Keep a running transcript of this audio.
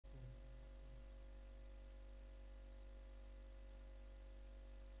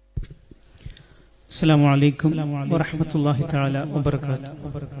Assalamualaikum warahmatullahi ta'ala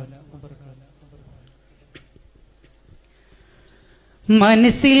wabarakatuh.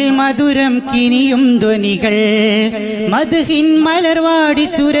 മനസ്സിൽ മധുരം കിനിയും ധ്വനികൾ മദ്ഹിൻ മലർവാടി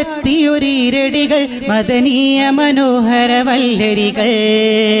ചുരത്തിയൊരീരടികൾ മദനീയ മനോഹര വല്ലരികൾ.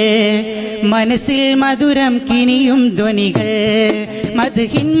 മനസ്സിൽ മധുരം കിനിയും ധ്വനികൾ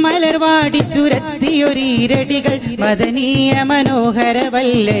മദ്ഹിൻ മലർവാടി ചുരത്തിയൊരീരടികൾ മദനീയ മനോഹര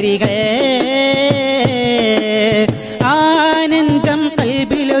വല്ലരികൾ. ആനന്ദം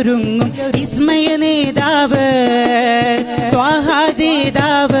കൽബിലൊരുങ്ങും വിസ്മയ നേതാവ് ത്വാഹ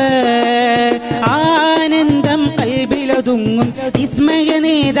ജേതാവ്. ആനന്ദം കൽബിലൊതുങ്ങും വിസ്മയ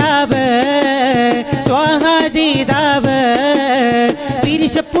നേതാവ് ത്വാഹ ജേതാവ്.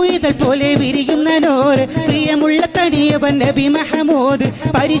 വിരിശപ്പുയതൽ പോലെ വിരിയുന്ന നോര് പ്രിയമുള്ള തടിയവൻ നബി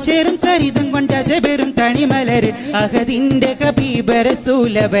മഹമൂദ്. പരിചേറും ചരിതം കൊണ്ട് അജബെറും തണിമലര് അഹദിന്റെ ഹബീബ്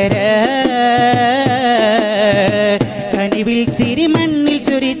റസൂലവര്. കനിവിൽ ചിരി മണ്ണിൽ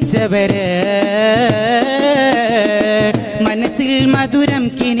ചൊരിച്ചവര്. മനസ്സിൽ മധുരം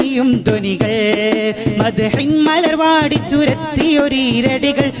കിനിയും ധ്വനികൾ മദ്ഹിൻ മലർവാടി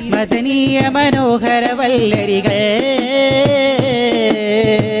ചുരത്തിയൊരീരടികൾ മദനീയ മനോഹര വല്ലരികൾ.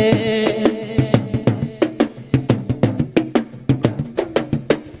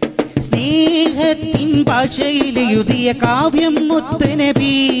 സ്നേഹത്തിൻ ഭാഷയിൽ എഴുതിയ കാവ്യം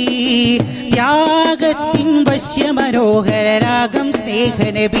മുത്തുനബി. ത്യാഗത്തിൻ വശ്യമനോഹര രാഗം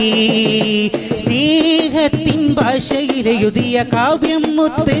സ്നേഹനബി. സ്നേഹത്തിൻ ഭാഷയിൽ എഴുതിയ കാവ്യം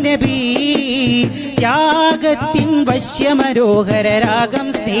മുത്തുനബി. ത്യാഗത്തിൻ വശ്യമനോഹര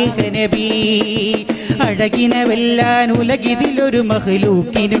രാഗം സ്നേഹനബി. അഴകിനെ വെല്ലാൻ ഉലകിതിലൊരു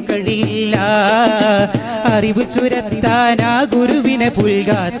മഹ്ലൂക്കിനു കഴിയില്ല. അറിവ് ചുരത്താൻ ആ ഗുരുവിനെ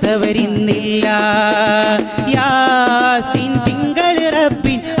പുൽകാത്തവരിന്നില്ല. യാസീൻ തിങ്കൾ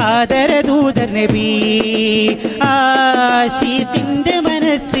റബ്ബിൻ ആദരദൂതർ നബി. ആശീഖിന്റെ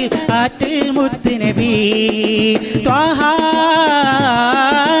മനസ്സിൽ ആറ്റൽ മുത്ത് നബി. ത്വാഹ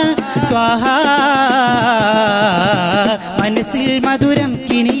ത്വാഹ. മനസ്സിൽ മധുരം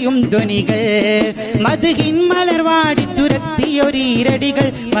കിനിയും ധ്വനികൾ മദ്ഹിൻ മലർവാടി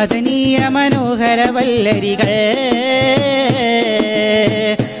ചുരത്തിയൊരീരടികൾ മദനീയ മനോഹര വല്ലരികൾ.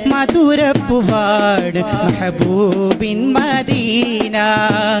 മധുരപ്പുവാട് മെഹബൂബിൻ മദീന.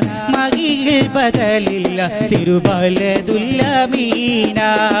 മഹിയിൽ ബദലില്ല തിരുബലദുല്ലമീന.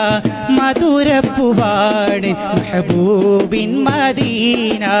 മധുരപ്പുവാട് മെഹബൂബിൻ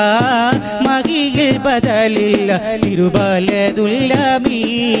മദീന. മഹിയിൽ ബദലില്ല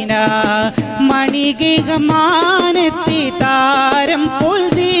തിരുബലദുല്ലമീന. മണികമാനെത്തി താരം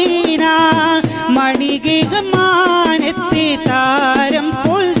പൊൽസീന. മണികമാനെത്തി താരം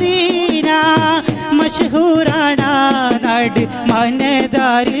പൊൽസീന. മഷ്ഹൂറാണ നാട്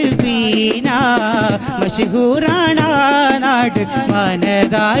മനദാരിൽ വീണ. മഷ്ഹൂറാണ നാട്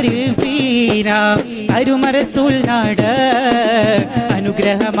മനദാരിൽ വീണ. അരുമറസൂൽ നാട്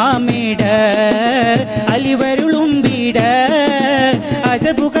അനുഗ്രഹമാമേട് അലിവരുളും വീട്.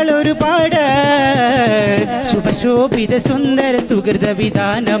 അജബുകൾ ഒരുപാട് ശുഭശോഭിത സുന്ദര സുഹൃത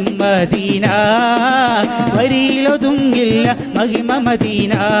വിധാനം മദീന. വരിയിലൊതുങ്ങില്ല മഹിമ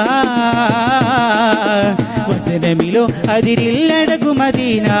മദീന. വചനമിലോ അതിരില്ലടകു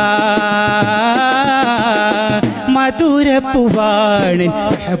മദീന. മധുരപ്പുവാണിൻ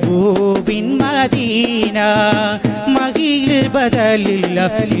മെഹബൂബിൻ മദീന. മഹിയിൽ ബദലില്ല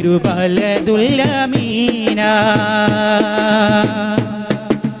തിരുബലദുല്ലമീന.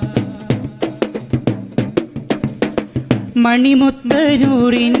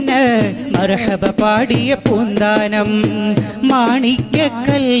 മണിമുത്തരൂരിന് മർഹബ പാടിയ പൂന്താനം.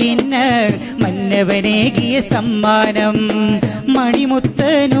 മാണിക്യക്കല്ലിന് മന്നവനേകിയ സമ്മാനം.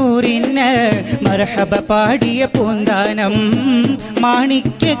 മണിമുത്തനൂരിന് മർഹബ പാടിയ പൂന്താനം.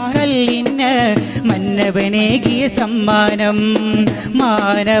 മാണിക്യക്കല്ലിന് മന്നവനേകിയ സമ്മാനം.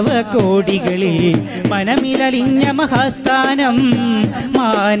 മാനവ കോടികളിൽ മനമിലലിഞ്ഞ മഹാസ്ഥാനം.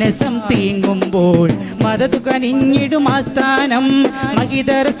 മാനസം തീങ്ങുമ്പോൾ മദതു കനിഞ്ഞിടും ആസ്ഥാനം.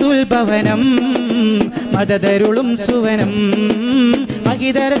 മഹിദറസുൽ ഭവനം മദതരുളും സുവനം.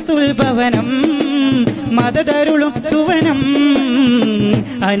 മഹിദറസുൽ ഭവനം മദതരുളും സുവനം.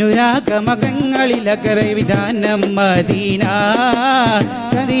 അനുരാഗമകങ്ങളിലകറെ വിധാനം മദീന.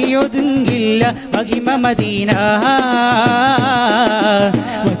 കതിയൊതുങ്ങില്ല മഹിമ മദീന.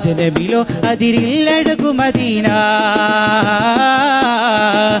 വചനമിലോ അതിരില്ലടകു മദീന.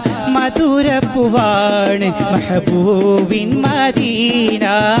 മധുരപ്പുവാണ് മെഹബൂബിൻ മദീന.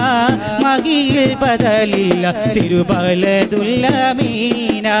 മഹിയിൽ ബദലില്ല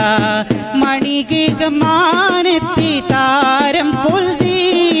തിരുബലദുല്ലമീന. മണികമാനെത്തി താരം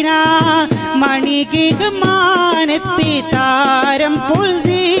പൊൽസീന. മണിക മാനികമാനത്തെ താരം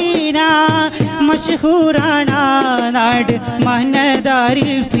പുൽസീന മഷ്ഹൂറാണ് നാട്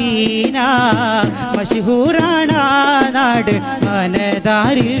മനദാരിൽ ഫീന മഷ്ഹൂറാണ് നാട്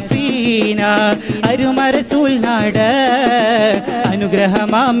മനദാരിൽ ഫീന അരുമറസൂൽ നാട്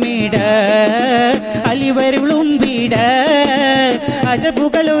അനുഗ്രഹമാമീട് അലിവരുളും വീട്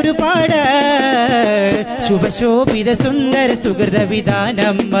അജബുകൾ ഒരുപാട് ശുഭശോഭിത സുന്ദര സുഹൃത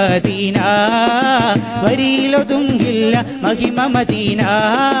വിധാനം മദീന വരിയിലൊതുങ്ങില്ല മഹിമ മദീന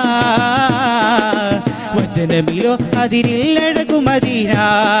വചനമിലോ അതിരില്ലഴകു മദീന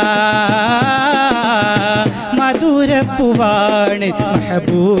മധുരപ്പുവാണ്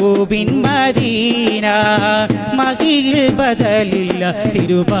മെഹബൂബിൻ മദീന മഹിയിൽ ബദലില്ല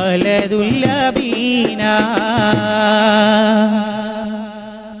തിരുമലതുല്ലബീന